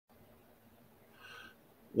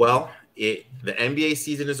Well, the NBA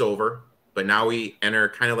season is over, but now we enter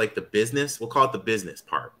kind of like the business. We'll call it the business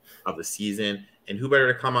part of the season. And who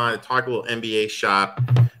better to come on and talk a little NBA shop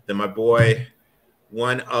than my boy,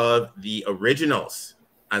 one of the originals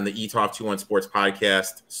on the eTalk 21 Sports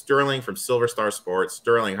podcast, Sterling from Silver Star Sports.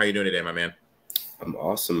 Sterling, how you doing today, my man? I'm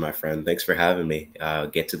awesome, my friend. Thanks for having me.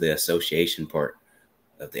 Get to the association part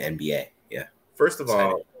of the NBA. Yeah. First of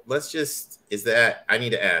all, I need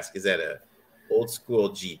to ask, is that a old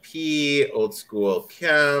school GP, old school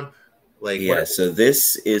Kemp? Like Yeah, what? so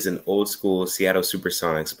this is an old school Seattle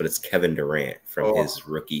Supersonics, but it's Kevin Durant from his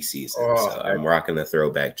rookie season. So I'm rocking the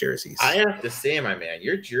throwback jerseys. I have to say, my man,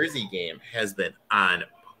 your jersey game has been on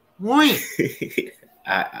point.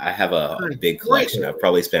 I have a big collection. I've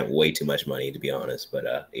probably spent way too much money, to be honest.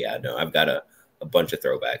 But yeah, no, I've got a bunch of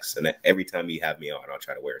throwbacks. And every time you have me on, I'll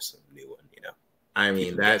try to wear some new one, I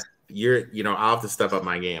mean, I'll have to step up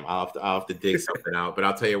my game. I'll have to dig something out. But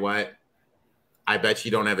I'll tell you what, I bet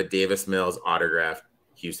you don't have a Davis Mills autographed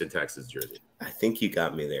Houston, Texas jersey. I think you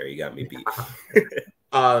got me there. You got me beat.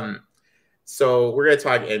 So we're gonna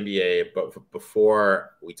talk NBA, but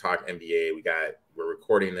before we talk NBA, we're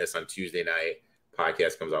recording this on Tuesday night.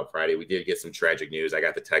 Podcast comes out Friday. We did get some tragic news. I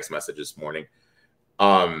got the text message this morning.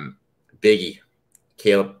 Biggie,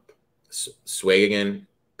 Caleb Swagin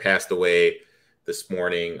passed away this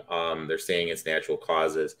morning. They're saying it's natural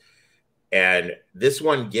causes. And this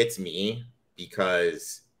one gets me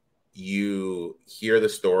because you hear the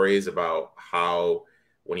stories about how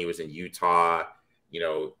when he was in Utah,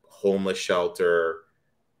 homeless shelter,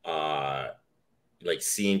 like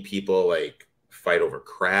seeing people like fight over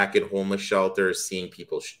crack in homeless shelters, seeing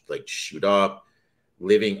people shoot up,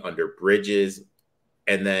 living under bridges.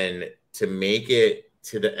 And then to make it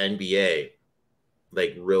to the NBA,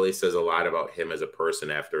 like really says a lot about him as a person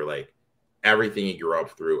after like everything he grew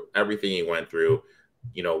up through, everything he went through,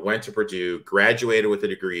 went to Purdue, graduated with a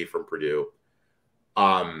degree from Purdue.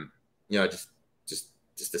 Just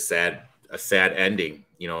a sad ending,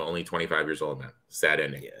 only 25 years old, man. Sad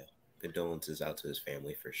ending. Yeah. Condolences out to his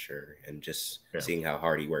family for sure. And just seeing how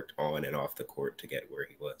hard he worked on and off the court to get where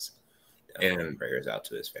he was. And prayers out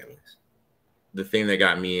to his families. The thing that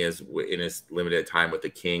got me is in his limited time with the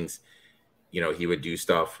Kings, he would do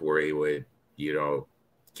stuff where he would,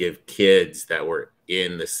 give kids that were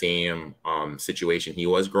in the same situation he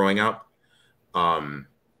was growing up.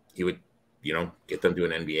 He would, get them to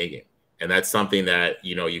an NBA game. And that's something that,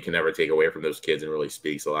 you can never take away from those kids, and really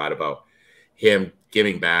speaks a lot about him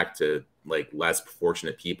giving back to like less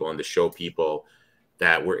fortunate people, and to show people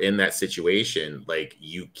that we're in that situation, like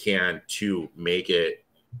you can too make it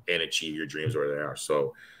and achieve your dreams where they are.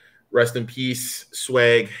 So rest in peace,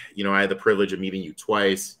 Swag. I had the privilege of meeting you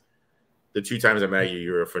twice. The 2 times I met you,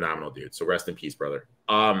 you're a phenomenal dude. So rest in peace, brother.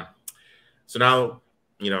 So now,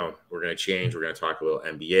 we're going to change. We're going to talk a little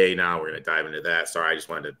NBA now. We're going to dive into that. Sorry, I just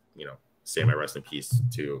wanted to, say my rest in peace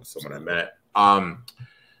to someone I met.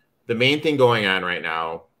 The main thing going on right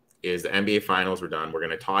now is the NBA finals were done. We're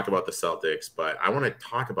going to talk about the Celtics, but I want to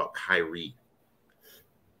talk about Kyrie.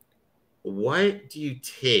 What do you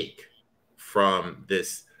take from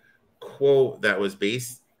this quote that was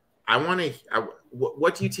based?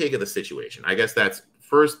 What do you take of the situation? I guess that's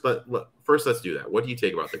first, but first let's do that. What do you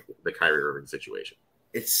take about the Kyrie Irving situation?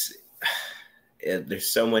 There's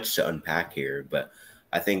so much to unpack here, but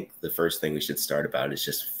I think the first thing we should start about is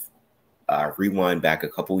just rewind back a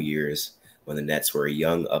couple years when the Nets were a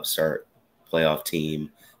young upstart playoff team.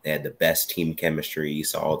 They had the best team chemistry. You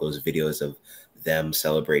saw all those videos of them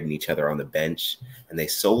celebrating each other on the bench, and they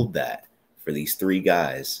sold that for these 3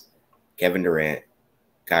 guys, Kevin Durant,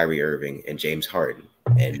 Kyrie Irving, and James Harden.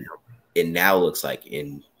 And it now looks like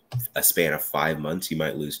in a span of 5 months, you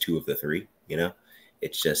might lose 2 of the 3,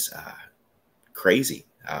 It's just crazy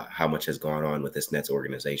how much has gone on with this Nets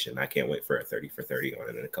organization. I can't wait for a 30 for 30 on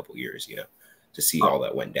it in a couple years, to see all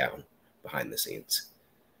that went down behind the scenes.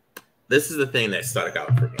 This is the thing that stuck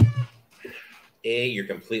out for me. You're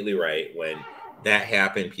completely right. When that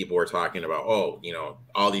happened, people were talking about,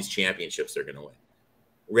 all these championships they're going to win.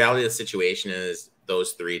 Reality of the situation is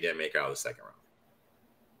those 3 didn't make it out of the second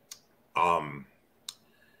round.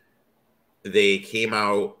 They came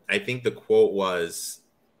out, I think the quote was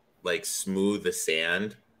like smooth the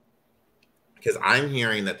sand, because I'm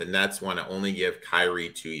hearing that the Nets want to only give Kyrie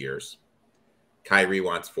 2 years. Kyrie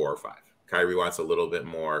wants 4 or 5. Kyrie wants a little bit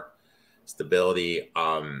more stability.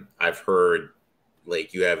 I've heard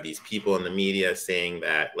like you have these people in the media saying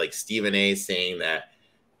that, like Stephen A saying that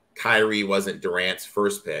Kyrie wasn't Durant's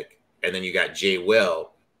first pick. And then you got Jay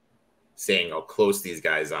Will saying how close these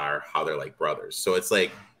guys are, how they're like brothers. So it's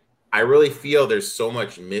like, I really feel there's so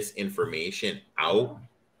much misinformation out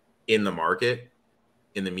in the market,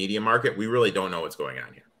 in the media market, we really don't know what's going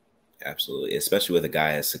on here. Absolutely. Especially with a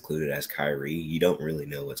guy as secluded as Kyrie, you don't really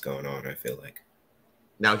know what's going on, I feel like.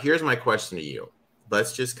 Now, here's my question to you.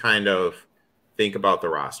 Let's just kind of think about the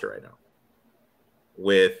roster right now.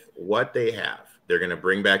 With what they have, they're going to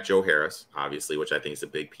bring back Joe Harris, obviously, which I think is a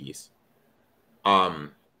big piece.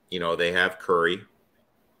 They have Curry.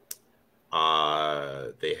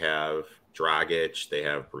 They have Dragic. They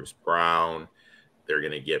have Bruce Brown. They're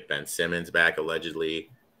going to get Ben Simmons back, allegedly.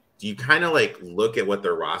 Do you kind of like look at what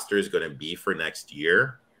their roster is going to be for next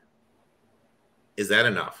year? Is that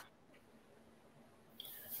enough?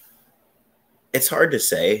 It's hard to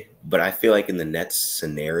say, but I feel like in the Nets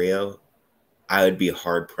scenario, I would be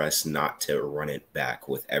hard pressed not to run it back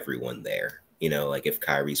with everyone there. Like if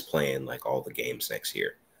Kyrie's playing like all the games next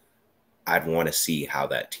year, I'd want to see how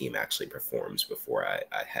that team actually performs before I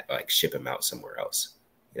like ship him out somewhere else.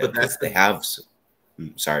 But that's they have.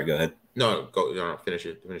 Sorry, go ahead. No, go. No, finish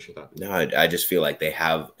your thought. No, I just feel like they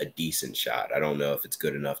have a decent shot. I don't know if it's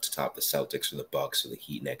good enough to top the Celtics or the Bucks or the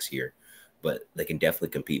Heat next year, but they can definitely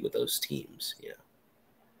compete with those teams.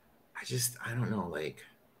 I don't know. Like,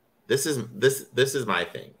 this is my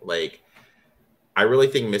thing. Like, I really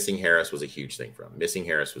think missing Harris was a huge thing for them. Missing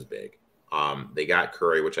Harris was big. They got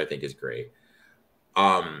Curry, which I think is great.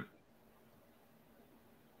 I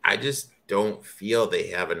just don't feel they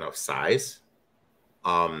have enough size.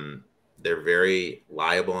 They're very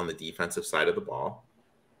liable on the defensive side of the ball.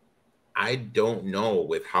 I don't know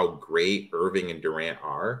with how great Irving and Durant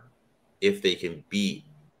are if they can beat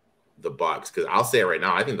the Bucks. Because I'll say it right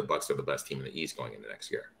now, I think the Bucks are the best team in the East going into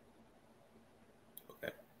next year.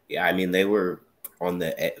 Okay. Yeah, I mean, they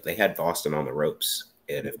had Boston on the ropes.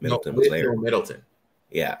 And if Middleton was there. Middleton.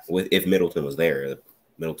 Yeah, if Middleton was there, the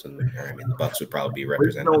Bucks would probably be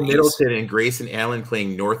represented. Middleton and Grayson Allen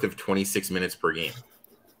playing north of 26 minutes per game.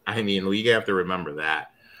 I mean, we have to remember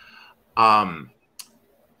that. But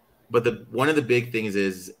one of the big things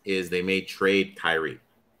is they may trade Kyrie.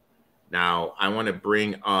 Now, I want to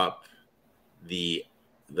bring up the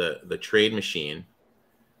trade machine.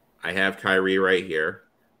 I have Kyrie right here.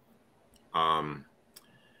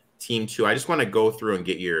 Team 2. I just want to go through and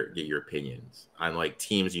get your opinions on like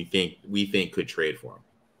teams we think could trade for him.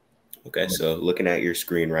 Okay, so looking at your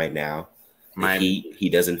screen right now, the Heat, he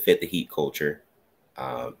doesn't fit the Heat culture.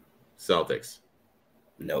 Celtics.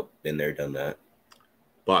 Nope, been there, done that.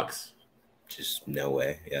 Bucks. Just no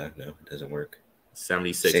way. Yeah, no, it doesn't work.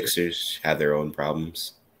 76ers. Sixers have their own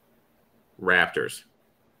problems. Raptors.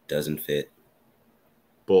 Doesn't fit.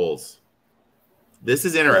 Bulls. This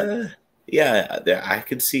is interesting. Yeah, I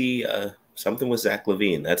could see something with Zach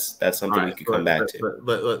LaVine. That's something we could come back to.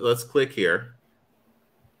 Let's click here.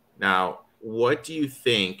 Now, what do you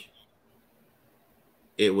think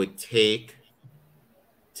it would take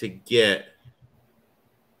to get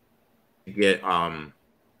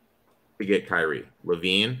Kyrie?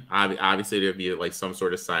 LaVine, obviously there'd be like some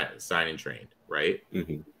sort of sign and trade, right?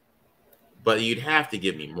 Mm-hmm. But you'd have to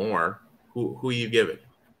give me more. Who are you giving?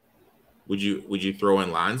 Would you throw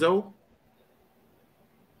in Lonzo?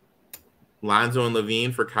 Lonzo and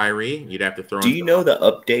LaVine for Kyrie? You'd have to throw. Do you know the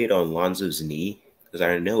update on Lonzo's knee? Because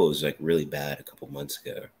I know it was like really bad a couple months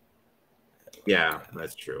ago. Yeah,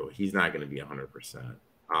 that's true. He's not going to be 100%.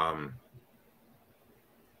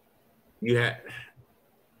 You had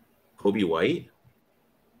Kobe White,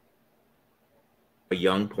 a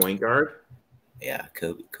young point guard. Yeah,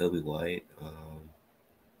 Kobe White.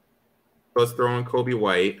 Let's throw in Kobe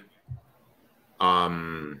White.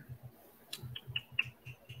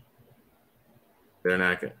 They're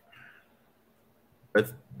not going.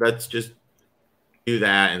 Let's just do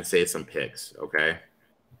that and say some picks, okay?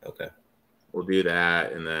 Okay. We'll do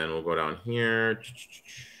that, and then we'll go down here.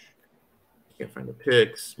 Can't find the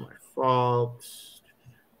picks. My fault.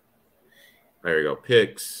 There we go.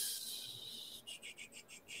 Picks.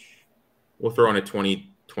 We'll throw in a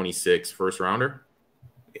 2026 first rounder.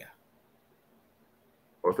 Yeah.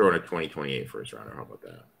 We'll throw in a 2028 first rounder. How about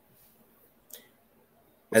that?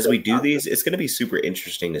 As we do these, it's going to be super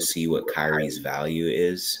interesting to see what Kyrie's value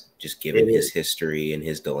is, just given his history and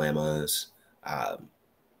his dilemmas. A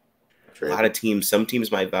lot of teams, some teams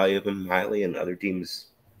might value him highly, and other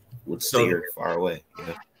teams would steer far away.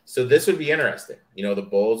 Yeah. So this would be interesting. The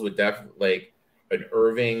Bulls would definitely like an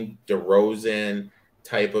Irving, DeRozan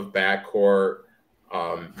type of backcourt.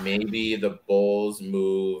 Maybe the Bulls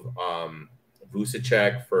move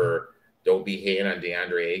Vucevic for don't be hating on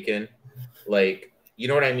DeAndre Ayton. Like, you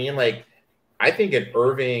know what I mean? Like, I think an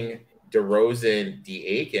Irving, DeRozan,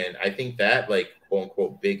 Aiken, I think that, like, quote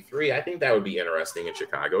unquote, big three, I think that would be interesting in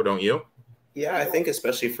Chicago, don't you? Yeah, I think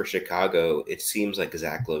especially for Chicago, it seems like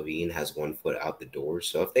Zach LaVine has one foot out the door.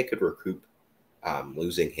 So if they could recoup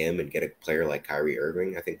losing him and get a player like Kyrie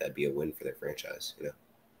Irving, I think that'd be a win for their franchise.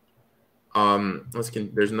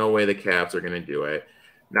 There's no way the Cavs are going to do it.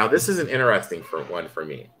 Now, this is an interesting one for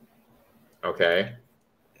me. Okay.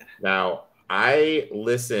 Now, I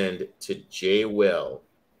listened to Jay Will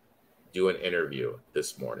do an interview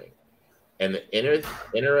this morning. And the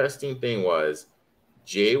interesting thing was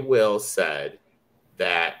Jay Will said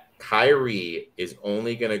that Kyrie is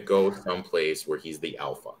only going to go someplace where he's the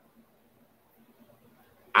alpha.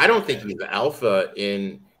 I don't think he's the alpha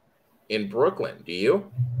in Brooklyn. Do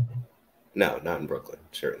you? No, not in Brooklyn.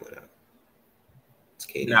 Certainly not. It's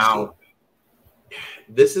KD's now, team.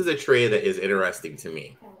 This is a trade that is interesting to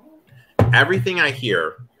me. Everything I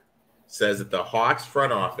hear says that the Hawks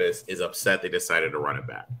front office is upset they decided to run it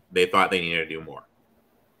back. They thought they needed to do more.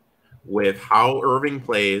 With how Irving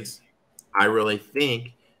plays, I really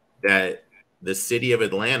think that the city of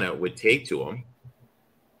Atlanta would take to him.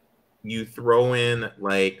 You throw in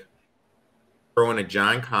a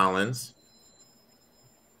John Collins.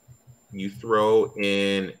 You throw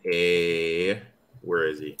in where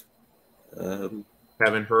is he? Kevin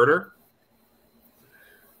Huerter.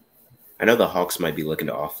 I know the Hawks might be looking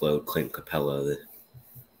to offload Clint Capella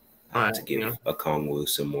to give Okongwu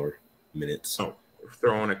some more minutes. Oh,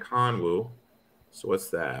 throwing a Conwu. So what's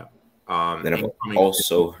that? Then I've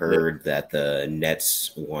also heard that the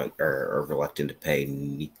Nets are reluctant to pay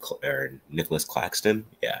Nicholas Claxton.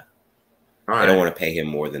 Yeah. They don't want to pay him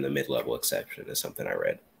more than the mid-level exception is something I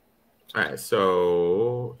read. All right.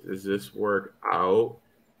 So does this work out? All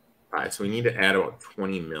right. So we need to add about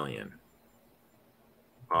 $20 million.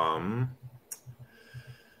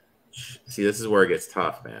 See, this is where it gets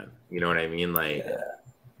tough, man. You know what I mean?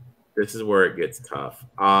 This is where it gets tough.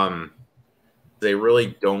 They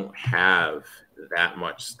really don't have that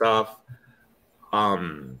much stuff.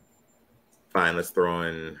 Fine, let's throw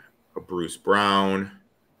in a Bruce Brown.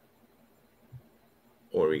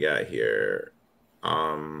 What do we got here?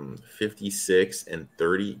 56 and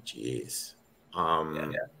 30. Jeez.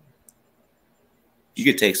 You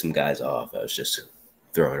could take some guys off. I was just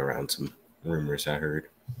throwing around some rumors I heard.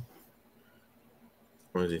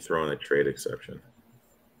 When is he throwing a trade exception?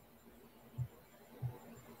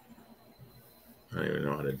 I don't even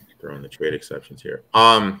know how to throw in the trade exceptions here.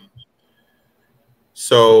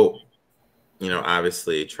 So,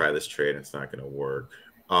 obviously try this trade. It's not going to work.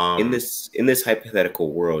 In this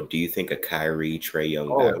hypothetical world, do you think a Kyrie Trae Young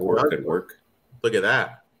backcourt could work? Look at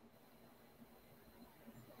that.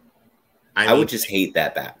 I would just hate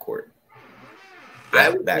that backcourt.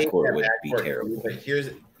 That backcourt would be terrible. But here's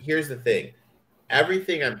the thing.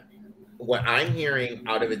 What I'm hearing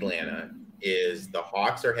out of Atlanta is the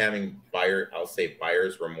Hawks are having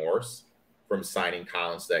buyer's remorse from signing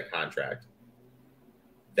Collins to that contract.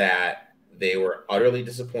 That they were utterly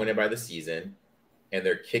disappointed by the season, and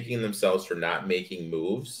they're kicking themselves for not making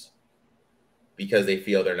moves because they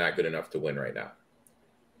feel they're not good enough to win right now.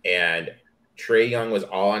 And Trae Young was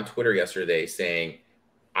all on Twitter yesterday saying,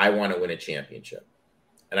 I want to win a championship.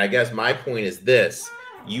 And I guess my point is this.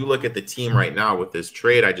 You look at the team right now with this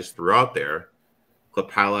trade I just threw out there,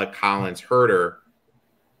 Capella, Collins, Huerter,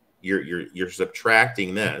 you're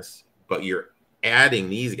subtracting this, but you're adding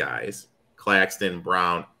these guys, Claxton,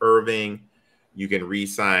 Brown, Irving. You can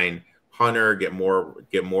re-sign Hunter, get more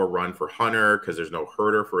run for Hunter because there's no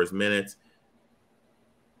Huerter for his minutes.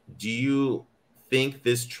 Do you think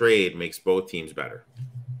this trade makes both teams better?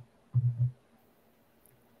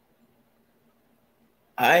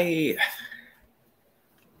 I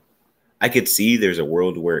could see there's a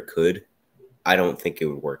world where it could. I don't think it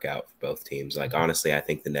would work out for both teams. Honestly, I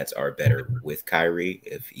think the Nets are better with Kyrie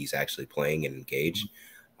if he's actually playing and engaged.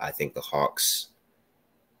 I think the Hawks,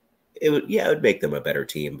 it would make them a better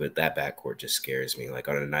team, but that backcourt just scares me. On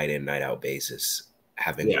a night in, night out basis,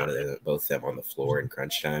 having both of them on the floor in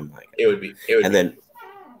crunch time, it would be. Then,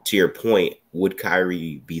 to your point, would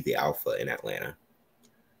Kyrie be the alpha in Atlanta?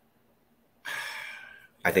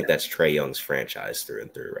 I think that's Trae Young's franchise through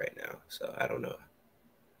and through right now. So I don't know.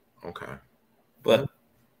 Okay. But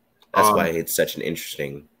that's why it's such an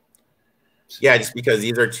interesting. Yeah, just because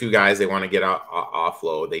these are two guys they want to get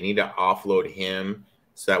offload. They need to offload him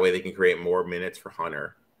so that way they can create more minutes for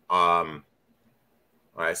Hunter. All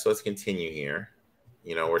right, so let's continue here.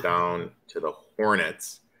 We're down to the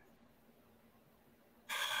Hornets.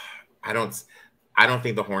 I don't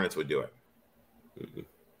think the Hornets would do it. Mm-hmm.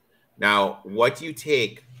 Now, what do you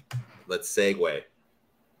take? Let's segue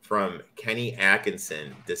from Kenny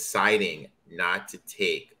Atkinson deciding not to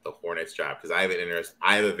take the Hornets job because I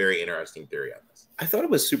have a very interesting theory on this. I thought it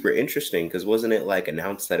was super interesting because wasn't it like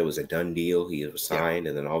announced that it was a done deal? He was Yeah. signed,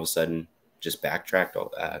 and then all of a sudden just backtracked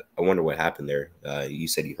all that. I wonder what happened there. You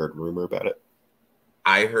said you heard rumor about it.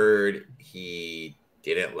 I heard he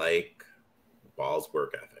didn't like Ball's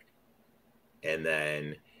work ethic. And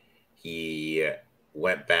then he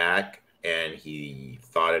went back and he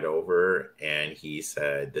thought it over and he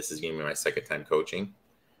said, this is going to be my second time coaching.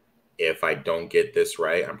 If I don't get this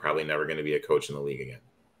right, I'm probably never going to be a coach in the league again.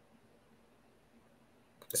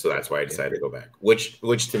 So that's why I decided to go back, which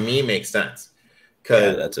to me makes sense. Yeah,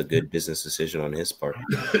 Because that's a good business decision on his part.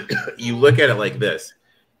 you look at it like this.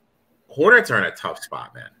 Hornets are in a tough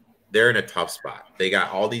spot, man. They're in a tough spot. They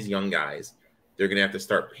got all these young guys. They're going to have to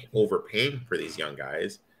start overpaying for these young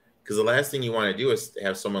guys because the last thing you want to do is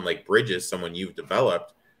have someone like Bridges, someone you've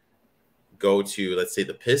developed, go to, let's say,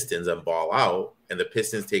 the Pistons and ball out, and the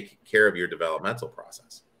Pistons take care of your developmental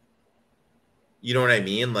process. You know what I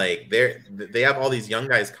mean? Like they have all these young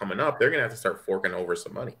guys coming up. They're going to have to start forking over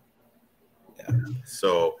some money. Yeah.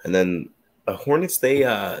 So and then the Hornets, they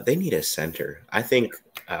need a center. I think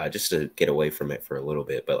just to get away from it for a little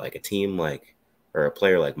bit, but like a team like or a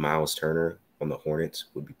player like Miles Turner on the Hornets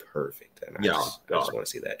would be perfect. And I just want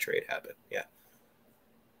to see that trade happen. Yeah.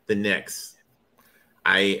 The Knicks,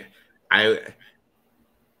 I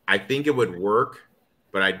think it would work,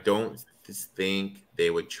 but I don't think they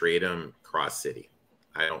would trade him cross city.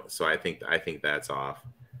 I don't. So I think that's off.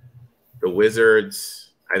 The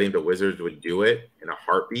Wizards, I think the Wizards would do it in a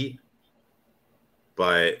heartbeat,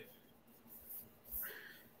 but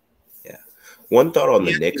yeah. One thought on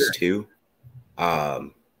the Knicks too.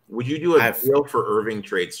 Would you do a deal for Irving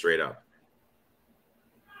trade straight up?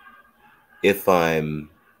 If I'm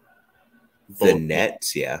the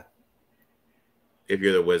Nets, yeah. If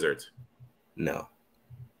you're the Wizards, no.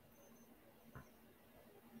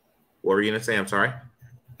 What were you gonna say? I'm sorry.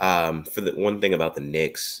 For the one thing about the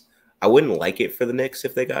Knicks, I wouldn't like it for the Knicks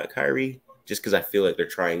if they got Kyrie, just because I feel like they're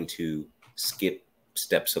trying to skip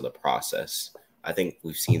steps of the process. I think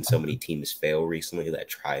we've seen so many teams fail recently that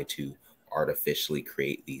try to artificially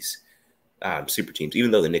create these super teams, even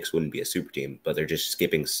though the Knicks wouldn't be a super team, but they're just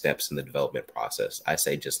skipping steps in the development process. I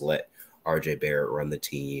say just let RJ Barrett run the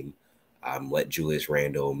team, let Julius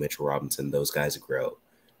Randle, Mitchell Robinson, those guys grow.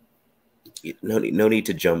 No need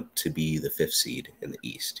to jump to be the 5th seed in the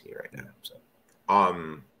East here right now.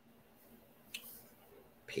 So,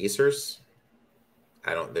 Pacers.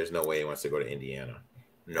 There's no way he wants to go to Indiana.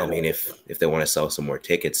 No. I mean, if they want to sell some more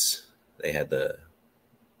tickets, they had the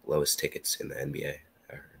lowest tickets in the NBA.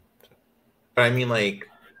 But I mean, like,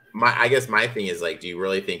 I guess my thing is like, do you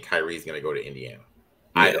really think Kyrie's going to go to Indiana?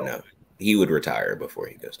 Yeah, I don't know. He would retire before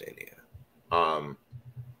he goes to Indiana.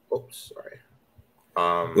 Oops, sorry.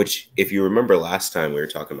 Which, if you remember last time we were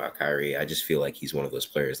talking about Kyrie, I just feel like he's one of those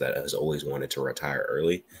players that has always wanted to retire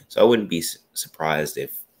early. So I wouldn't be surprised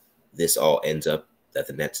if this all ends up that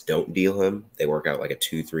the Nets don't deal him. They work out like a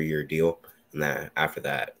 2-3 year deal. And then after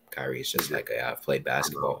that, Kyrie's just like, yeah, I've played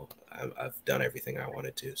basketball. I've done everything I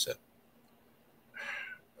wanted to. So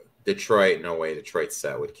Detroit, no way. Detroit's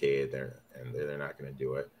set with Cade there, and they're not going to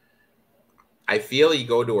do it. I feel you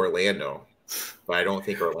go to Orlando, but I don't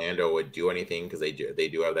think Orlando would do anything because they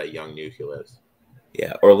do have that young nucleus.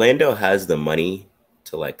 Yeah, Orlando has the money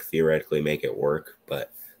to like theoretically make it work,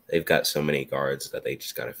 but they've got so many guards that they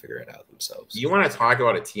just got to figure it out themselves. You want to talk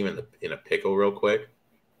about a team in a pickle real quick?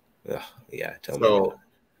 Yeah, tell me. So,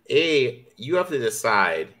 you have to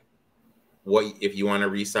decide if you want to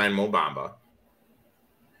re-sign Mo Bamba.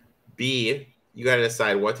 B, you got to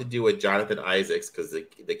decide what to do with Jonathan Isaacs because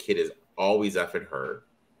the kid is always effing hurt.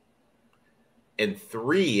 And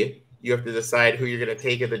 3, you have to decide who you're going to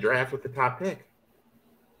take in the draft with the top pick.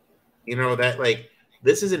 You know, that like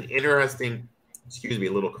this is an interesting,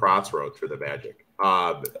 little crossroads for the Magic.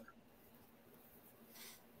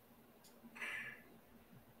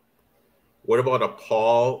 What about a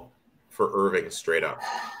Paul for Irving straight up?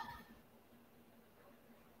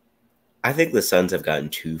 I think the Suns have gotten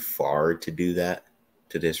too far to do that,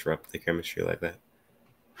 to disrupt the chemistry like that.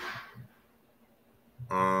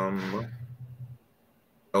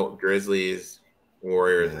 Grizzlies,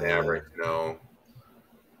 Warriors, Mavericks, no.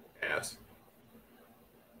 Pass.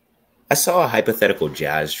 I saw a hypothetical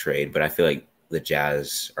Jazz trade, but I feel like the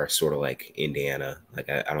Jazz are sort of like Indiana. Like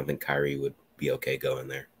I don't think Kyrie would be okay going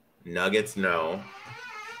there. Nuggets, no.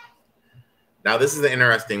 Now this is an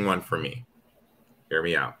interesting one for me. Hear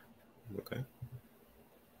me out. Okay.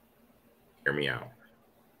 Hear me out.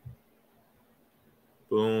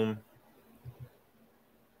 Boom.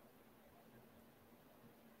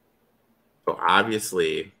 So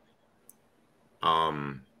obviously,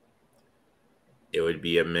 It would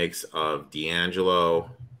be a mix of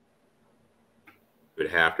D'Angelo. Would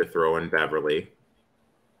have to throw in Beverly.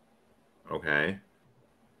 Okay.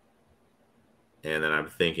 And then I'm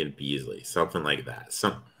thinking Beasley, something like that.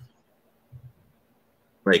 Some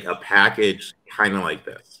like a package kind of like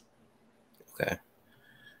this. Okay.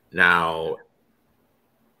 Now,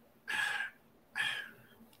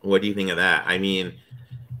 what do you think of that? I mean,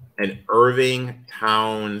 an Irving,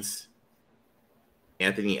 Towns,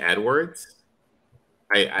 Anthony Edwards.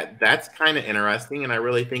 I that's kind of interesting, and I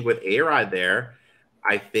really think with A-Rod there,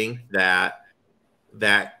 I think that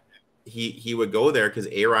he would go there because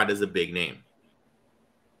A-Rod is a big name.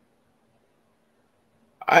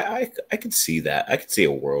 I could see that. I could see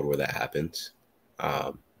a world where that happens.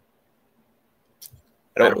 I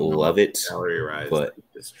I don't don't know love about it, salary rise but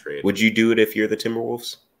this trade. would you do it if you're the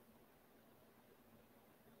Timberwolves?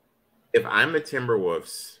 If I'm the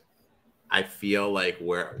Timberwolves, I feel like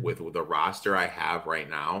where with the roster I have right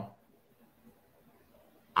now,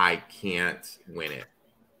 I can't win it.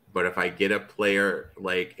 But if I get a player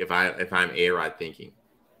like if I'm A-Rod thinking,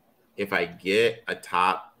 if I get a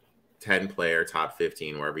top 10 player, top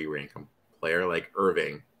 15, wherever you rank them, player like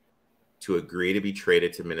Irving to agree to be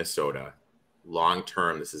traded to Minnesota, long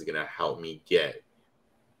term, this is going to help me get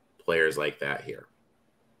players like that here.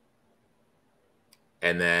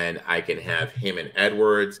 And then I can have him and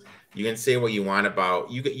Edwards. You can say what you want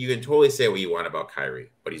about you can totally say what you want about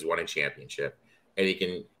Kyrie, but he's won a championship. And he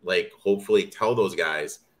can like hopefully tell those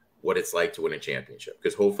guys what it's like to win a championship.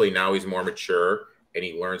 Because hopefully now he's more mature and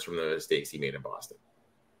he learns from the mistakes he made in Boston.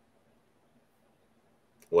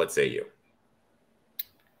 What say you?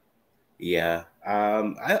 Yeah,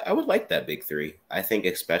 I would like that big three. I think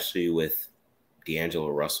especially with D'Angelo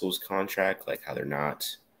Russell's contract, like how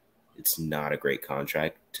it's not a great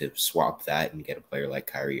contract to swap that and get a player like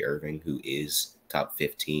Kyrie Irving, who is top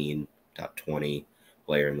 15, top 20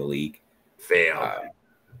 player in the league. Failed.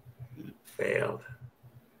 Failed.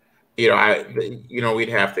 We'd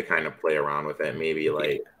have to kind of play around with it. Maybe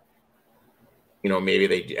like, maybe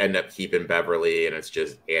they end up keeping Beverly and it's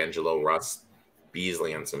just Angelo, Russ,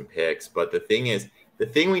 Beasley, and some picks. But the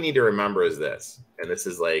thing we need to remember is this, and this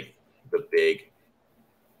is like the big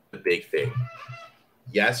thing.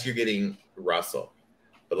 Yes, you're getting Russell,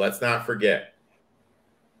 but let's not forget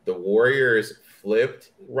the Warriors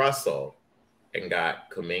flipped Russell and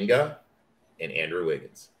got Kuminga and Andrew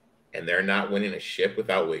Wiggins. And they're not winning a ship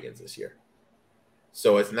without Wiggins this year.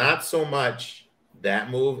 So it's not so much that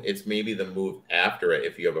move, it's maybe the move after it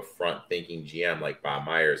if you have a front-thinking GM like Bob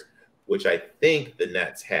Myers, which I think the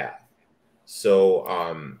Nets have. So,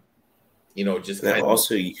 just kind of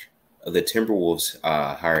also the Timberwolves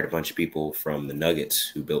hired a bunch of people from the Nuggets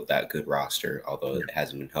who built that good roster, although it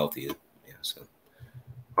hasn't been healthy. Yeah, so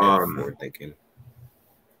forward thinking.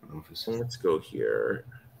 Let's go here.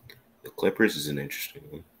 The Clippers is an interesting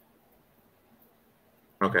one.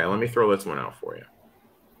 Okay, let me throw this one out for you.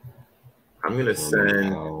 I'm gonna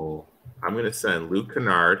send Luke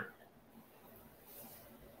Kennard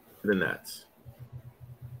to the Nets.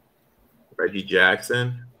 Reggie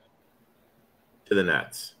Jackson to the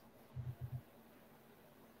Nets.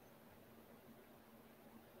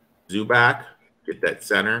 Zubac, get that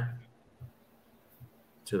center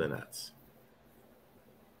to the Nets.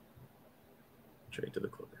 Trade to the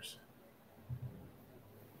Clippers.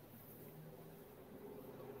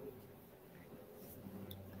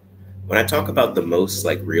 When I talk about the most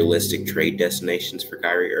like realistic trade destinations for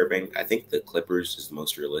Kyrie Irving, I think the Clippers is the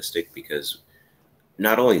most realistic because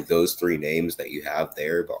not only those three names that you have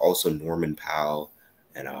there, but also Norman Powell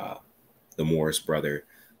and the Morris brother.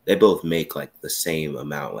 They both make like the same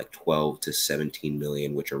amount, like 12 to 17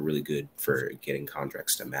 million, which are really good for getting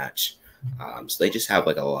contracts to match. So they just have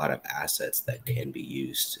like a lot of assets that can be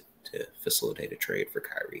used to facilitate a trade for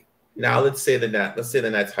Kyrie. Now let's say the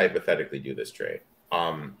Nets hypothetically do this trade.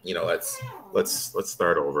 Let's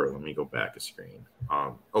start over. Let me go back a screen.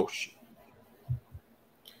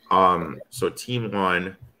 So team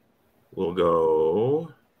one will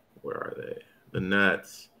go. Where are they? The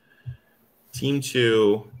Nets. Team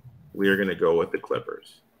two, we are going to go with the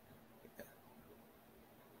Clippers.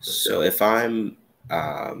 So if I'm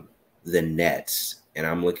the Nets and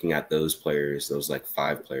I'm looking at those players, those like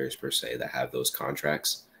 5 players per se that have those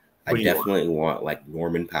contracts, I definitely want like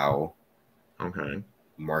Norman Powell. Okay.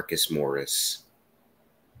 Marcus Morris,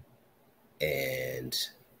 and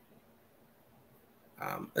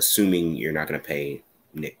assuming you're not going to pay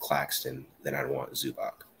Nick Claxton, then I'd want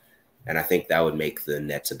Zubac. And I think that would make the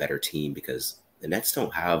Nets a better team because the Nets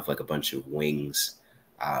don't have like a bunch of wings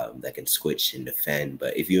that can switch and defend.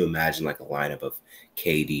 But if you imagine like a lineup of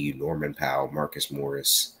KD, Norman Powell, Marcus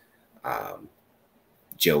Morris,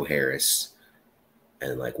 Joe Harris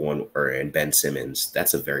and and Ben Simmons,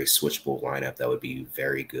 that's a very switchable lineup that would be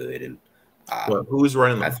very good. And well, who's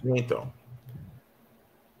running the point though?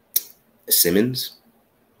 Simmons.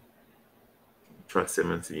 Trust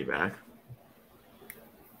Simmons to be back.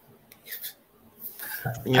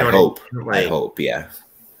 I hope, yeah.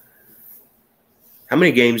 How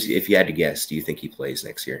many games, if you had to guess, do you think he plays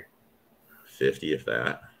next year? 50, if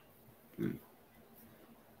that.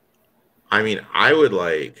 I mean, I would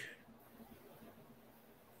like.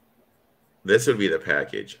 This would be the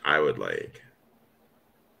package I would like.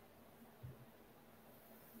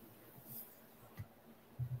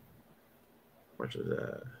 How much is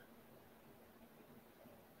that?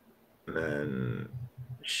 And then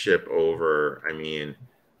ship over. I mean,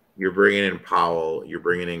 you're bringing in Powell, you're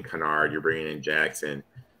bringing in Kennard, you're bringing in Jackson.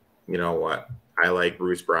 You know what? I like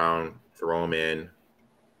Bruce Brown. Throw him in.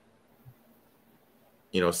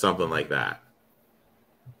 Something like that.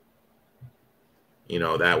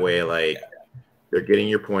 That way, like, they're getting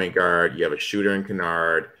your point guard. You have a shooter in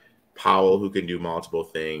Kennard, Powell who can do multiple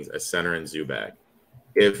things, a center in Zubac.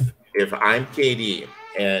 If I'm KD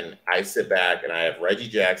and I sit back and I have Reggie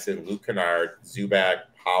Jackson, Luke Kennard, Zubac,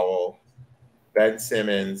 Powell, Ben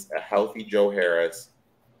Simmons, a healthy Joe Harris,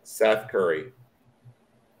 Seth Curry,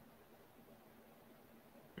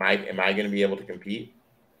 am I going to be able to compete?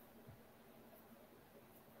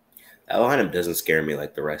 That lineup doesn't scare me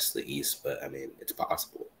like the rest of the East, but I mean, it's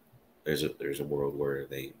possible. There's a world where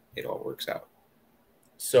it all works out.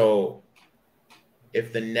 So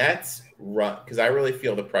if the Nets run, because I really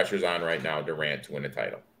feel the pressure's on right now, Durant to win a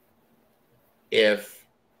title. If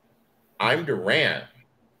I'm Durant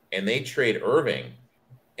and they trade Irving,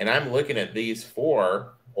 and I'm looking at these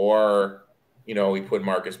four, or we put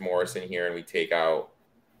Marcus Morris in here and we take out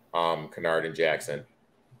Kennard and Jackson.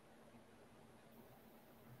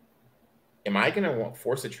 Am I going to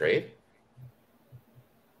force a trade?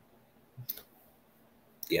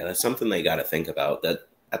 Yeah, that's something they got to think about.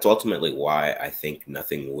 That's ultimately why I think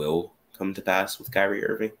nothing will come to pass with Kyrie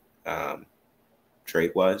Irving,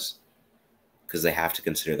 trade-wise, because they have to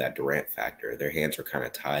consider that Durant factor. Their hands are kind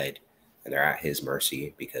of tied, and they're at his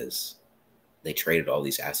mercy because they traded all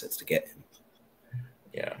these assets to get him.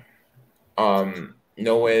 Yeah.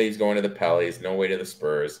 No way he's going to the Pellies. No way to the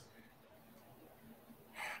Spurs.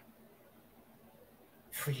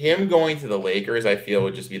 For him going to the Lakers, I feel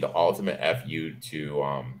would just be the ultimate FU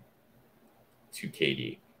to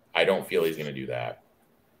KD. I don't feel he's going to do that.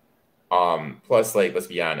 Plus, like, let's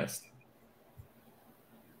be honest,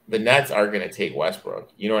 the Nets are going to take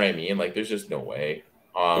Westbrook. You know what I mean? Like, there's just no way.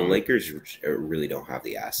 The Lakers really don't have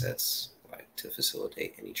the assets to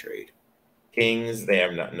facilitate any trade. Kings, they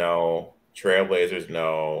have no. Trailblazers,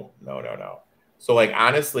 no. So, like,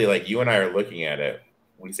 honestly, like, you and I are looking at it.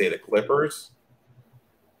 We say the Clippers.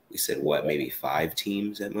 We said what, maybe 5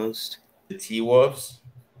 teams at most? The T-Wolves.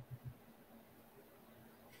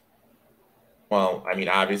 Well, I mean,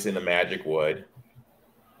 obviously the Magic would.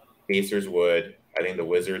 Pacers would. I think the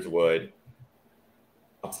Wizards would.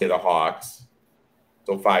 I'll say the Hawks.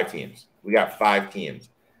 So 5 teams. We got 5 teams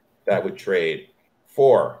that would trade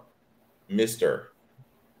for Mr.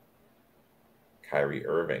 Kyrie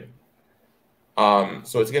Irving.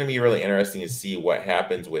 So it's going to be really interesting to see what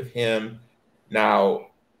happens with him. Now,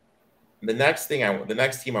 the next team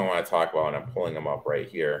I want to talk about, and I'm pulling them up right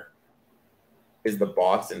here, is the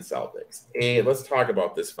Boston Celtics. Hey, let's talk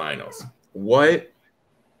about this finals. What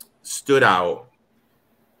stood out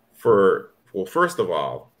well, first of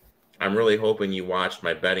all, I'm really hoping you watched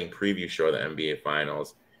my betting preview show of the NBA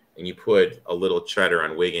Finals, and you put a little cheddar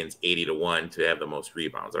on Wiggins 80-1 to have the most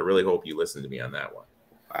rebounds. I really hope you listened to me on that one.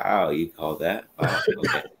 Wow, you called that? Wow,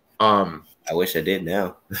 okay. I wish I did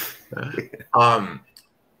now.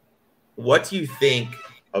 What do you think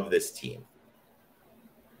of this team?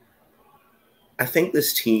 I think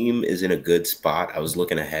this team is in a good spot. I was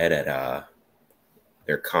looking ahead at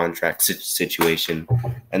their contract situation,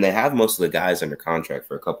 and they have most of the guys under contract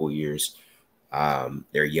for a couple of years.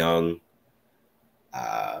 They're young.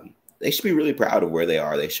 They should be really proud of where they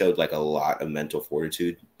are. They showed like a lot of mental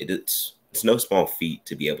fortitude. It's no small feat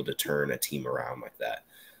to be able to turn a team around like that.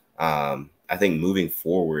 I think moving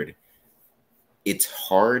forward, it's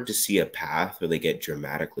hard to see a path where they get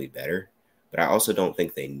dramatically better, but I also don't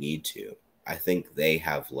think they need to. I think they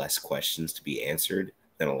have less questions to be answered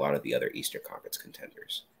than a lot of the other Eastern Conference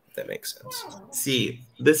contenders, if that makes sense. See,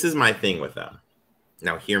 this is my thing with them.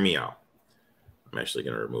 Now, hear me out. I'm actually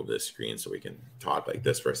going to remove this screen so we can talk like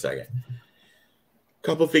this for a second. A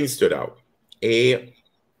couple things stood out.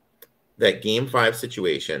 That Game 5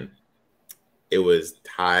 situation, it was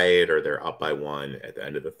tied or they're up by 1 at the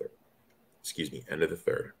end of the third. Excuse me, end of the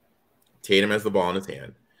third. Tatum has the ball in his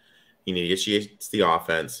hand. He initiates the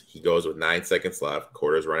offense. He goes with 9 seconds left.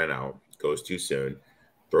 Quarter's running out. Goes too soon.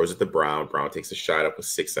 Throws it to Brown. Brown takes a shot up with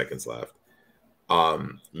 6 seconds left.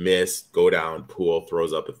 Miss, go down. Poole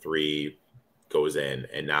throws up a three, goes in,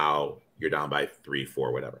 and now you're down by 3,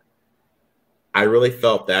 4, whatever. I really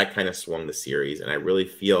felt that kind of swung the series, and I really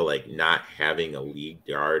feel like not having a lead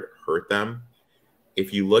guard hurt them.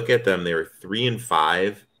 If you look at them, they were 3 and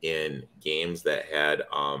 5 in games that had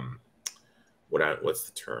what's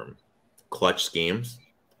the term? Clutch games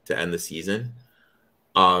to end the season.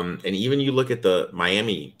 And even you look at the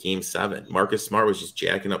Miami game 7, Marcus Smart was just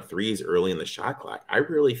jacking up threes early in the shot clock. I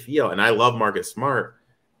really feel, and I love Marcus Smart,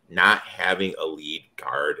 not having a lead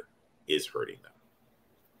guard is hurting them.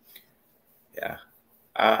 Yeah,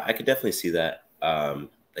 I could definitely see that.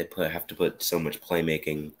 They have to put so much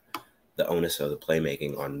playmaking, the onus of the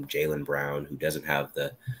playmaking on Jaylen Brown, who doesn't have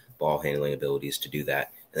the ball handling abilities to do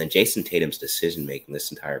that. And then Jason Tatum's decision making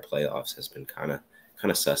this entire playoffs has been kind of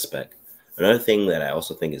suspect. Another thing that I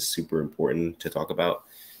also think is super important to talk about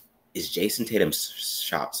is Jason Tatum's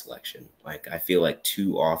shot selection. Like, I feel like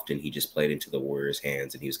too often he just played into the Warriors'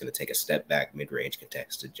 hands and he was going to take a step back, mid-range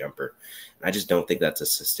contested jumper. And I just don't think that's a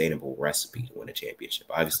sustainable recipe to win a championship.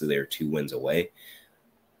 Obviously, they were 2 wins away,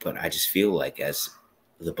 but I just feel like as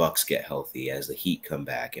the Bucks get healthy, as the Heat come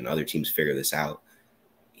back and other teams figure this out,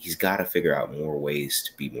 he's got to figure out more ways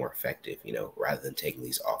to be more effective, rather than taking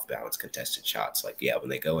these off-balance contested shots. Like, yeah, when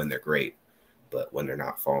they go in, they're great, but when they're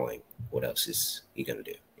not falling, what else is he going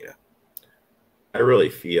to do, I really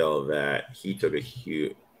feel that he took a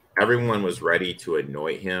huge – everyone was ready to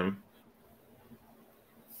anoint him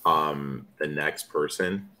the next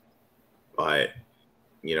person. But,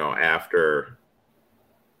 after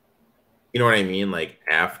 – you know what I mean? Like,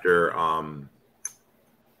 after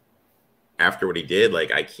what he did,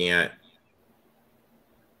 like, I can't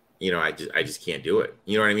 – I just can't do it.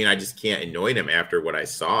 You know what I mean? I just can't anoint him after what I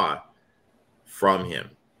saw from him.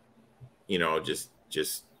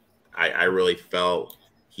 I really felt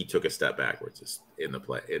he took a step backwards in the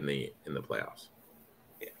playoffs.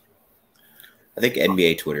 Yeah, I think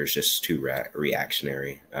NBA Twitter is just too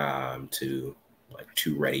reactionary, too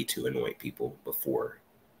ready to anoint people before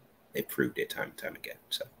they proved it time and time again.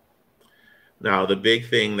 So now the big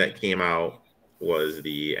thing that came out was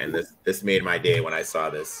and this made my day when I saw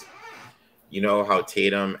this. You know how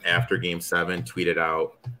Tatum after Game 7 tweeted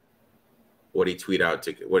out what he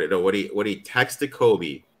texted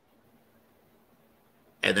Kobe.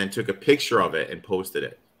 And then took a picture of it and posted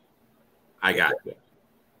it. I got it.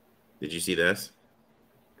 Did you see this?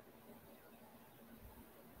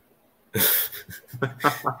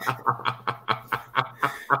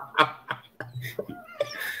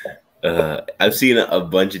 I've seen a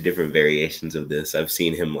bunch of different variations of this. I've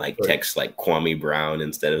seen him text like Kwame Brown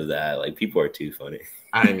instead of that. Like, people are too funny.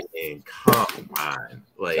 I mean, come on.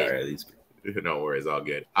 Like, sorry, no worries, all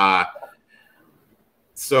good.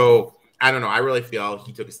 So I don't know. I really feel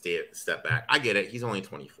he took a step back. I get it. He's only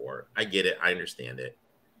 24. I get it. I understand it.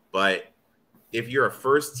 But if you're a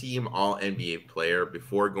first-team All-NBA player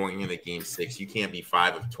before going into Game 6, you can't be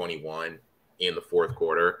 5 of 21 in the fourth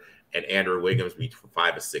quarter and Andrew Wiggins be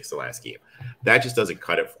 5 of 6 the last game. That just doesn't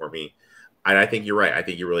cut it for me. And I think you're right. I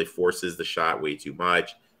think he really forces the shot way too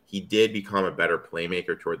much. He did become a better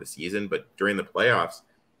playmaker toward the season, but during the playoffs,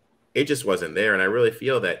 it just wasn't there. And I really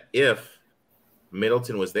feel that if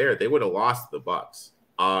Middleton was there, they would have lost the Bucks.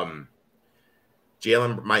 My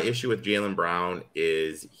issue with Jaylen Brown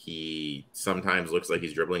is he sometimes looks like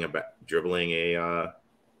he's dribbling a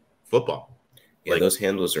football. Yeah, those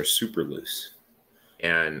handles are super loose.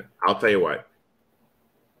 And I'll tell you what,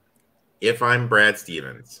 if I'm Brad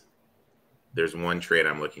Stevens, there's one trade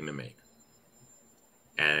I'm looking to make.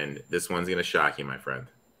 And this one's going to shock you, my friend.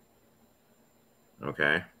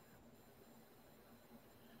 Okay?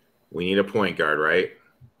 We need a point guard, right?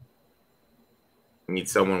 We need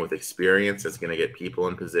someone with experience that's going to get people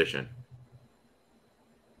in position.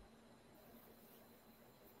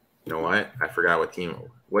 You know what? I forgot what team.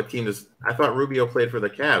 What team does? I thought Rubio played for the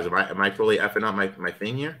Cavs. Am I totally effing up my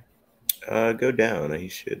thing here? Go down. He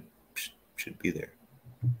should be there.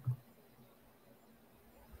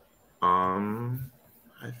 I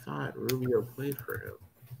thought Rubio played for him.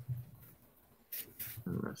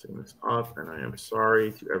 I'm messing this up, and I am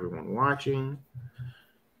sorry to everyone watching.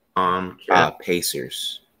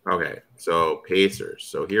 Pacers. Okay, so Pacers.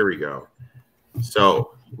 So here we go.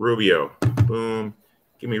 So Rubio, boom.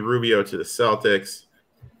 Give me Rubio to the Celtics.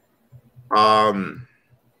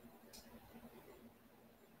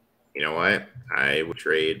 You know what? I would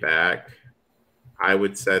trade back. I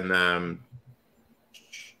would send them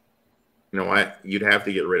You know what? You'd have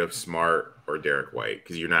to get rid of Smart or Derek White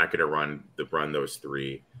because you're not going to run those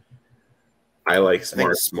three. I like I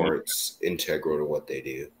think Smart, Smart's integral to what they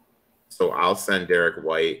do. so I'll send Derek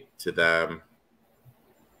White to them.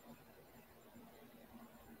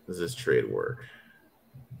 Does this trade work?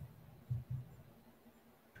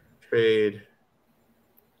 Trade.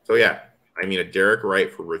 So yeah, I mean a Derek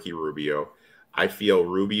White for Ricky Rubio. I feel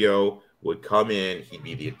Rubio would come in. He'd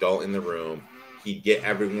be the adult in the room. He'd get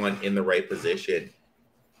everyone in the right position.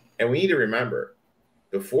 And we need to remember,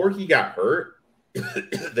 before he got hurt,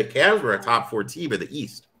 the Cavs were a top 4 team in the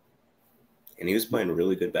East. And he was playing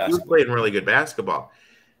really good basketball. He was playing really good basketball.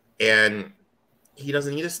 And he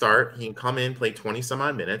doesn't need to start. He can come in, play 20 some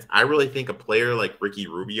odd minutes. I really think a player like Ricky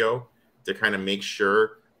Rubio to kind of make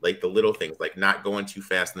sure, like the little things, like not going too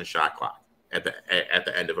fast in the shot clock at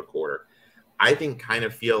the end of a quarter. I think kind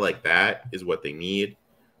of feel like that is what they need.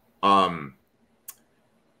 I'm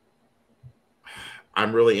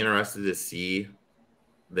really interested to see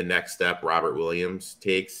the next step Robert Williams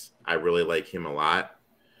takes. I really like him a lot.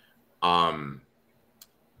 But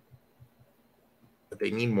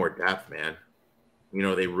they need more depth, man. You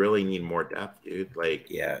know, they really need more depth, dude. Like,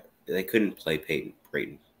 yeah, they couldn't play Peyton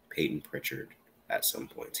Pritchard at some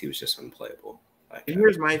points. He was just unplayable. And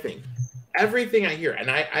here's my thing. Everything I hear, and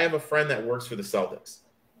I have a friend that works for the Celtics.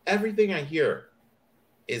 Everything I hear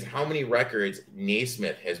is how many records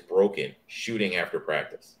Naismith has broken shooting after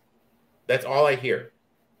practice. That's all I hear.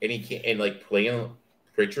 And he can't, and like playing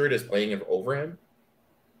Pritchard is playing it over him.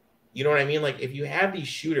 You know what I mean? Like if you have these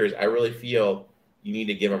shooters, I really feel you need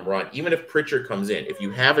to give him run. Even if Pritchard comes in, if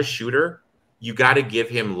you have a shooter, you got to give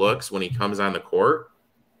him looks when he comes on the court,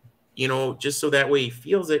 you know, just so that way he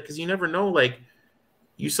feels it. Cause you never know. Like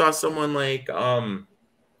you saw someone like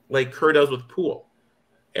Kerr does with Poole.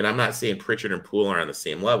 And I'm not saying Pritchard and Poole are on the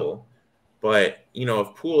same level, but you know,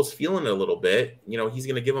 if Poole's feeling it a little bit, you know, he's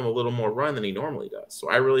going to give him a little more run than he normally does. So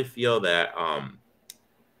I really feel that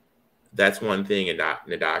that's one thing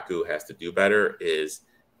Nadaku has to do better is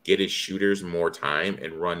get his shooters more time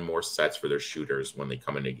and run more sets for their shooters when they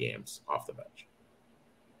come into games off the bench.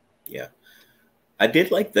 Yeah. I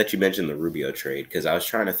did like that you mentioned the Rubio trade because I was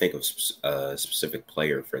trying to think of a specific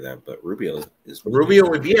player for them, but Rubio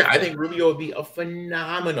would be. I think Rubio would be a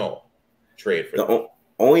phenomenal trade for them. The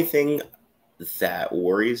only thing that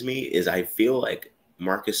worries me is I feel like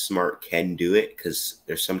Marcus Smart can do it because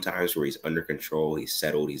there's some times where he's under control, he's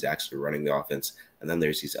settled, he's actually running the offense, and then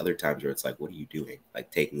there's these other times where it's like, what are you doing?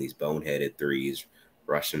 Like taking these boneheaded threes,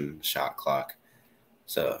 rushing shot clock.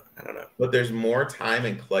 So I don't know. But there's more time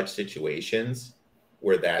in clutch situations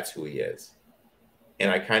where that's who he is. And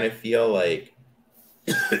I kind of feel like,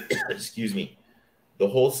 excuse me, the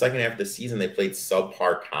whole second half of the season, they played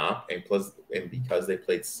subpar comp. And because they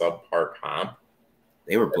played subpar comp,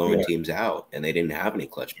 they were blowing teams out and they didn't have any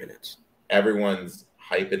clutch minutes. Everyone's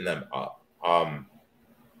hyping them up.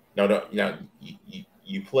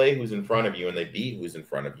 You play who's in front of you and they beat who's in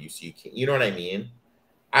front of you. So you know what I mean?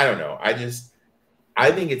 I don't know. I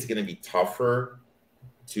think it's going to be tougher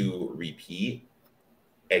to repeat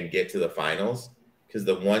and get to the finals because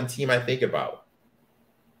the one team I think about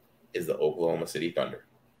is the Oklahoma City Thunder.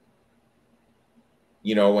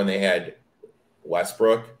 You know, when they had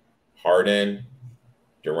Westbrook, Harden,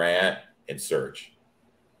 Durant, and Serge,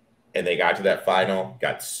 and they got to that final,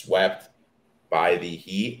 got swept by the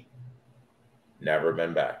Heat, never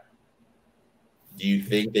been back. Do you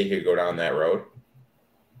think they could go down that road?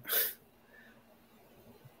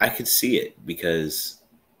 I could see it because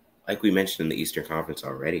like we mentioned in the Eastern Conference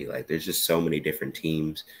already, like there's just so many different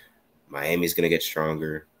teams. Miami's going to get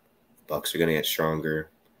stronger. Bucks are going to get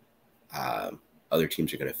stronger. Other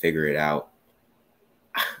teams are going to figure it out.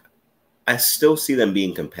 I still see them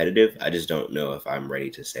being competitive. I just don't know if I'm ready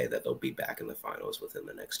to say that they'll be back in the finals within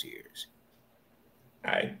the next 2 years.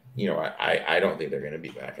 I don't think they're going to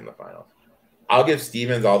be back in the finals. I'll give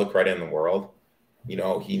Stevens all the credit in the world. You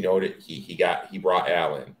know, he noted he brought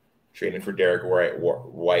Allen. Trading for Derek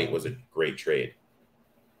White was a great trade.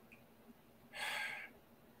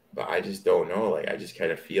 But I just don't know. Like, I just kind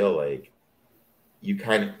of feel like you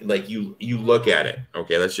kind of like you look at it.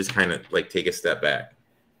 Okay, let's just kind of like take a step back.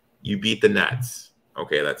 You beat the Nets.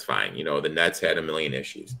 Okay, that's fine. You know, the Nets had a million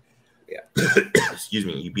issues. Yeah. Excuse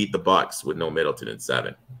me. You beat the Bucks with no Middleton in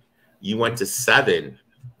 7. You went to 7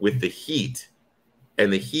 with the Heat,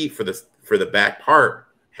 and the Heat for the back part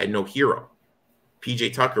had no hero.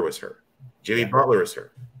 PJ Tucker was hurt. Jimmy Butler was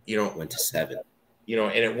hurt. You know, went to 7. You know,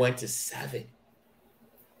 and it went to 7.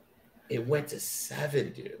 It went to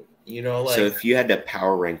 7, dude. You know, like so if you had to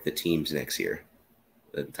power rank the teams next year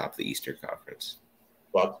at the top of the Eastern Conference,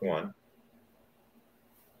 Bucks 1,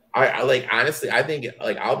 I like honestly, I think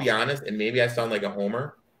like I'll be honest, and maybe I sound like a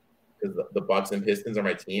homer because the Bucks and Pistons are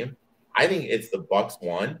my team. I think it's the Bucks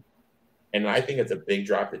 1, and I think it's a big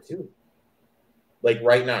drop to 2. Like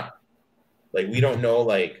right now, like we don't know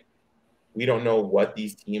what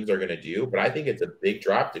these teams are going to do, but I think it's a big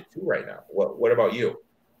drop to 2 right now. What about you?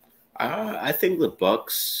 I think the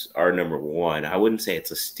Bucks are number 1. I wouldn't say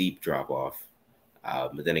it's a steep drop off,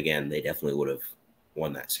 but then again, they definitely would have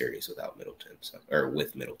won that series without Middleton, or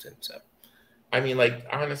with Middleton. So, I mean, like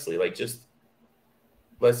honestly, like just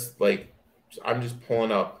let's like I'm just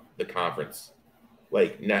pulling up the conference,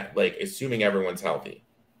 like net, like assuming everyone's healthy.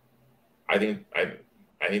 I think I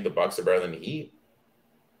think the Bucks are better than the Heat.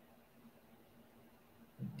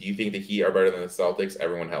 Do you think the Heat are better than the Celtics?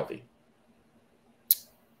 Everyone healthy?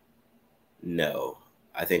 no,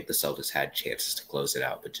 I think the Celtics had chances to close it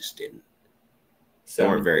out, but just didn't. They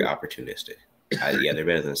weren't 70, very opportunistic. Yeah, they're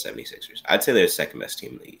better than the 76ers. I'd say they're the second best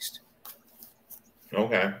team in the East.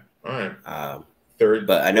 okay, all right. Third,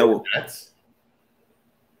 but I know Nets.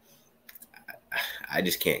 I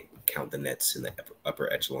just can't count the Nets in the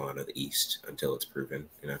upper echelon of the East until it's proven,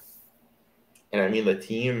 you know. And I mean the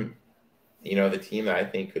team, the team that I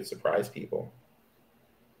think could surprise people.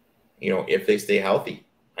 If they stay healthy.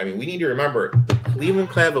 I mean, we need to remember the Cleveland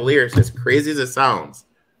Cavaliers, as crazy as it sounds,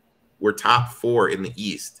 were top 4 in the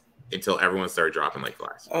East until everyone started dropping like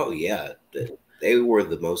flies. Oh yeah, they were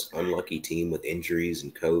the most unlucky team with injuries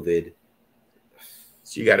and COVID.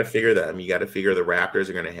 So you got to figure them. You got to figure the Raptors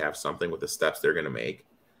are going to have something with the steps they're going to make,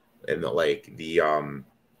 and the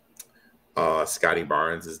Scotty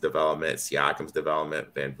Barnes' development, Siakam's development,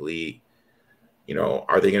 Van Vliet.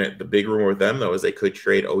 Are they going to? The big rumor with them though is they could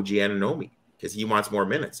trade OG Anunoby because he wants more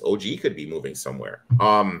minutes. OG could be moving somewhere.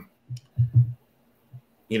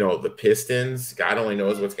 The Pistons, God only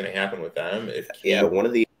knows what's going to happen with them. One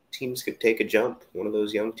of the teams could take a jump. One of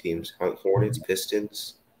those young teams, Hornets,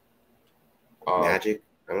 Pistons, Magic.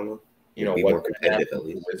 I don't know. Be more competitive at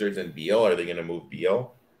least. Wizards and Beal, are they going to move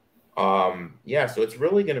Beal? So it's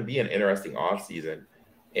really going to be an interesting offseason.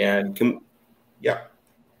 And can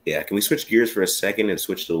we switch gears for a second and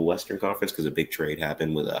switch to the Western Conference because a big trade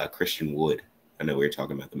happened with Christian Wood. I know we were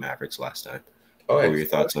talking about the Mavericks last time. What were your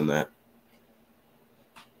thoughts on that?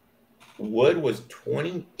 Wood was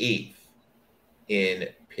 28th in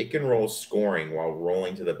pick and roll scoring while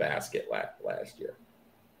rolling to the basket last year,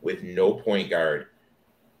 with no point guard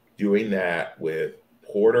doing that with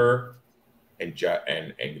Porter and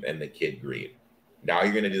the kid Green. Now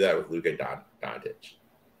you're going to do that with Luka Doncic.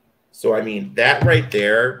 So I mean, that right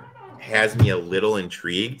there has me a little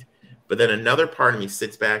intrigued. But then another part of me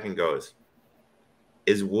sits back and goes,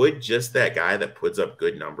 is Wood just that guy that puts up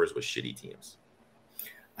good numbers with shitty teams?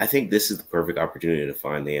 I think this is the perfect opportunity to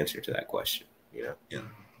find the answer to that question.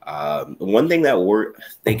 The one thing that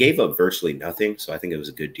they gave up virtually nothing, so I think it was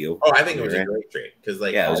a good deal. Oh, I think it was a great trade because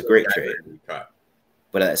it was a great trade.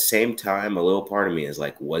 But at the same time, a little part of me is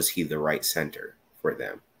like, was he the right center for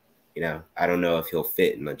them? I don't know if he'll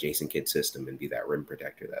fit in the Jason Kidd system and be that rim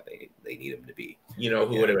protector that they need him to be. Who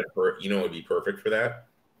would have been? Would be perfect for that?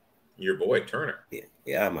 Your boy Turner.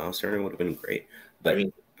 Yeah, Miles Turner would have been great. But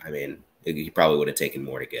I mean, he probably would have taken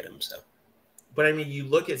more to get him. So. But I mean, you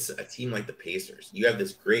look at a team like the Pacers. You have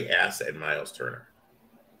this great asset in Miles Turner.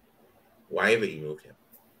 Why haven't you moved him?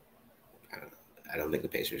 I don't think the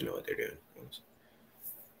Pacers know what they're doing.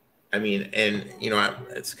 I mean, and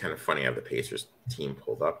it's kind of funny. I have the Pacers team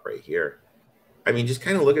pulled up right here. I mean, just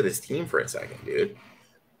kind of look at this team for a second, dude.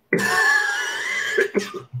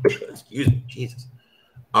 Excuse me, Jesus.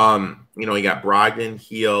 You got Brogdon,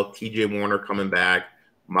 Heel, TJ Warner coming back,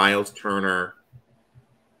 Miles Turner.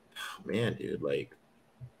 Oh, man, dude, like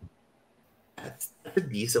that's a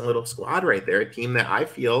decent little squad right there. A team that I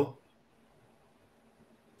feel,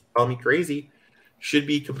 call me crazy, should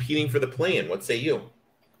be competing for the play-in. What say you?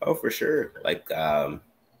 Oh, for sure. Like the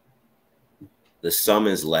sum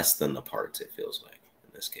is less than the parts, it feels like in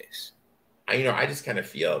this case. I just kind of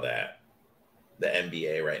feel that the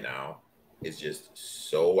NBA right now is just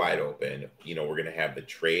so wide open. We're going to have the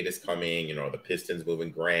trade is coming, the Pistons moving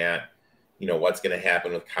Grant. What's going to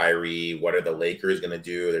happen with Kyrie? What are the Lakers going to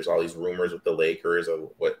do? There's all these rumors with the Lakers of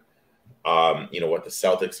what the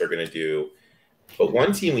Celtics are going to do. But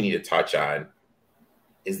one team we need to touch on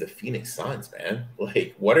is the Phoenix Suns, man.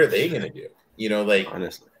 Like, what are they going to do?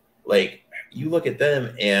 Honestly, like you look at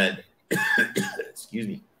them and excuse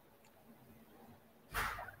me,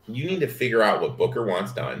 you need to figure out what Booker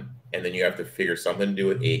wants done. And then you have to figure something to do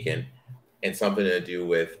with Aiken and something to do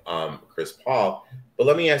with Chris Paul. But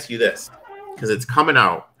let me ask you this, because it's coming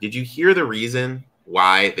out. Did you hear the reason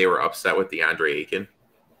why they were upset with DeAndre Aiken?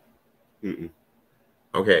 Mm-mm.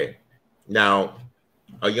 Okay. Now,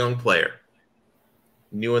 a young player,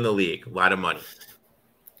 new in the league, a lot of money.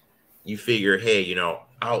 You figure, hey,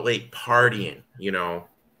 out late partying,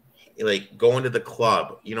 like going to the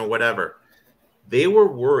club, whatever. They were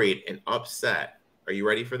worried and upset. Are you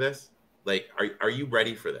ready for this? Like, are you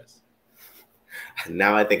ready for this?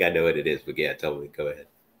 Now I think I know what it is, but yeah, tell me. Go ahead.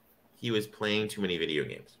 He was playing too many video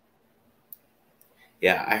games.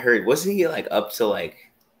 Yeah, I heard. Wasn't he like up to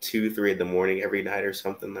like 2, 3 in the morning every night or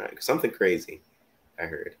something? Something crazy. I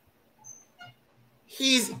heard.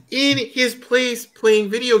 He's in his place playing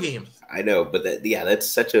video games. I know, but that's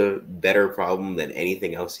such a better problem than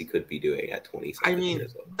anything else he could be doing at 20 I something mean,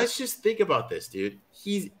 years old. let's just think about this, dude.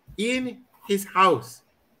 He's in his house.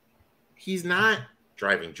 He's not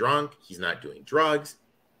driving drunk. He's not doing drugs.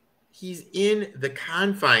 He's in the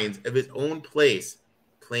confines of his own place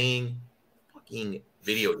playing fucking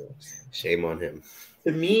video games. Shame on him.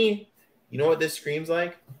 To me, you know what this screams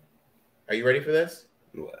like? Are you ready for this?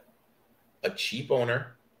 What? A cheap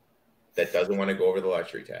owner that doesn't want to go over the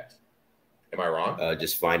luxury tax. Am I wrong?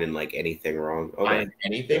 Just finding like anything wrong. Okay. Find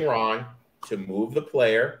anything wrong to move the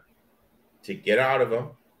player, to get out of him.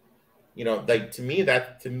 Like to me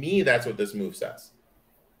that's what this move says.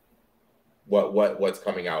 What's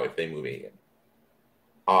coming out if they move Aiton?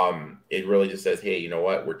 It really just says, hey, you know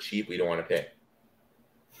what? We're cheap. We don't want to pay.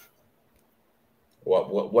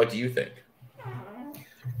 What do you think?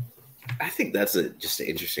 I think that's just an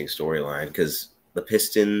interesting storyline because the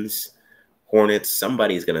Pistons, Hornets,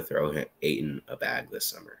 somebody's going to throw Ayton a bag this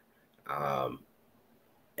summer.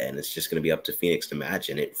 And it's just going to be up to Phoenix to match.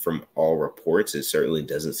 And it, from all reports, it certainly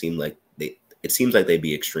doesn't seem like it seems like they'd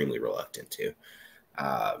be extremely reluctant to.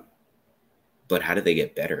 But how do they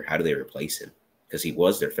get better? How do they replace him? Because he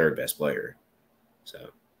was their third best player.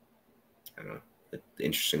 So, I don't know.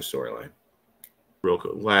 Interesting storyline. Real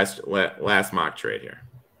cool. Last mock trade here.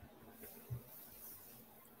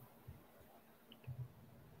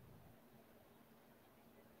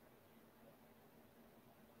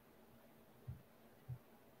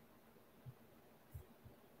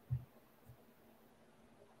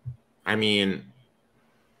 I mean,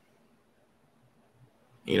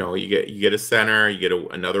 you get a center, you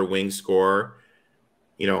get another wing scorer.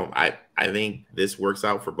 I think this works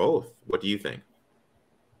out for both. What do you think?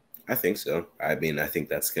 I think so. I mean, I think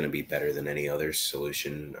that's going to be better than any other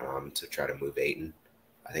solution to try to move Ayton.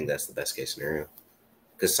 I think that's the best case scenario.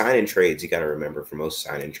 Because sign-in trades, you got to remember, for most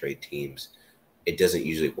sign-in trade teams, it doesn't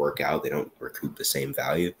usually work out. They don't recoup the same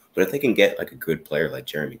value. But if they can get like a good player like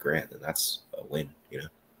Jeremy Grant, then that's a win,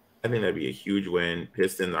 I think that'd be a huge win.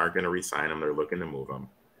 Pistons aren't going to re-sign him. They're looking to move him.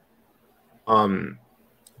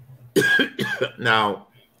 Now,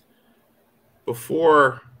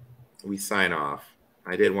 before we sign off,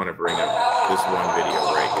 I did want to bring up this one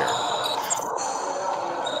video right here.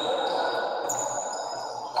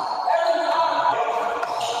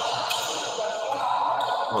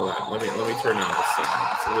 Hold on, let me turn down the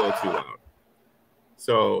sound. It's a little too loud.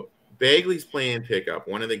 So Bagley's playing pickup.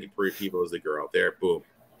 One of the people is the girl. There, boom,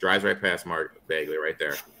 drives right past Mark Bagley right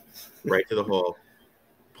there, right to the hole.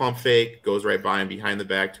 Pump fake, goes right by him behind the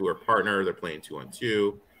back to her partner. They're playing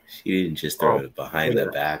 2-on-2. She didn't just throw it behind the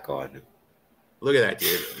back on him. Look at that,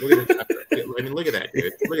 dude. Look at that. I mean, look at that,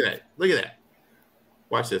 dude. Look at that. Look at that.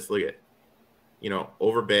 Watch this. Look at it.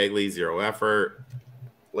 Over Bagley, zero effort.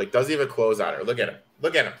 Like, doesn't even close on her. Look at him.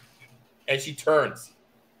 Look at him. And she turns.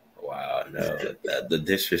 Wow, no. The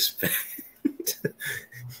disrespect.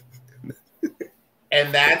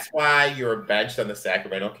 And that's why you're benched on the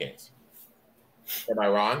Sacramento Kings. Am I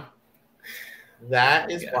wrong?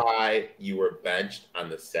 That is why you were benched on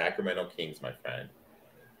the Sacramento Kings, my friend.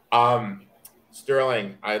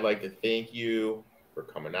 Sterling, I'd like to thank you for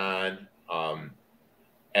coming on.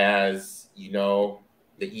 As you know,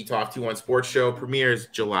 the ETOF 21 Sports Show premieres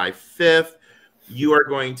July 5th. You are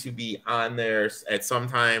going to be on there at some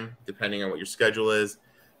time, depending on what your schedule is,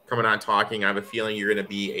 coming on talking. I have a feeling you're going to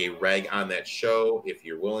be a reg on that show if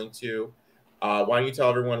you're willing to. Why don't you tell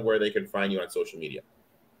everyone where they can find you on social media?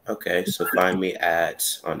 Okay, so find me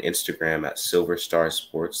on Instagram at Silver Star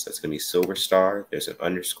Sports. That's going to be Silver Star. There's an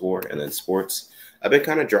underscore and then sports. I've been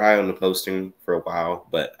kind of dry on the posting for a while,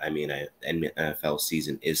 but I mean, NFL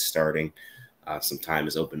season is starting. Some time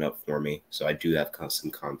has opened up for me, so I do have some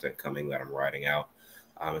content coming that I'm writing out.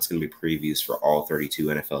 It's going to be previews for all 32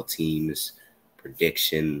 NFL teams,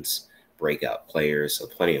 predictions, breakout players, so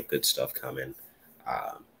plenty of good stuff coming.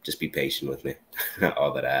 Just be patient with me,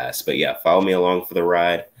 all that I ask. But yeah, follow me along for the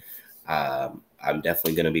ride. I'm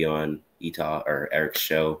definitely going to be on Eric's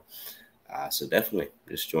show. So definitely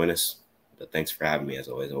just join us. But thanks for having me as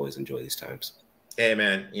always. Always enjoy these times. Hey,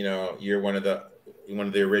 man, you're one of the one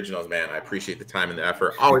of the originals, man. I appreciate the time and the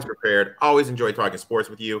effort. Always prepared. Always enjoy talking sports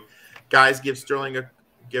with you guys. Give Sterling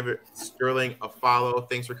a follow.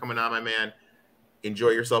 Thanks for coming on, my man. Enjoy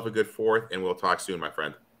yourself a good fourth, and we'll talk soon, my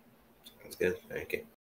friend. Sounds good. Thank you.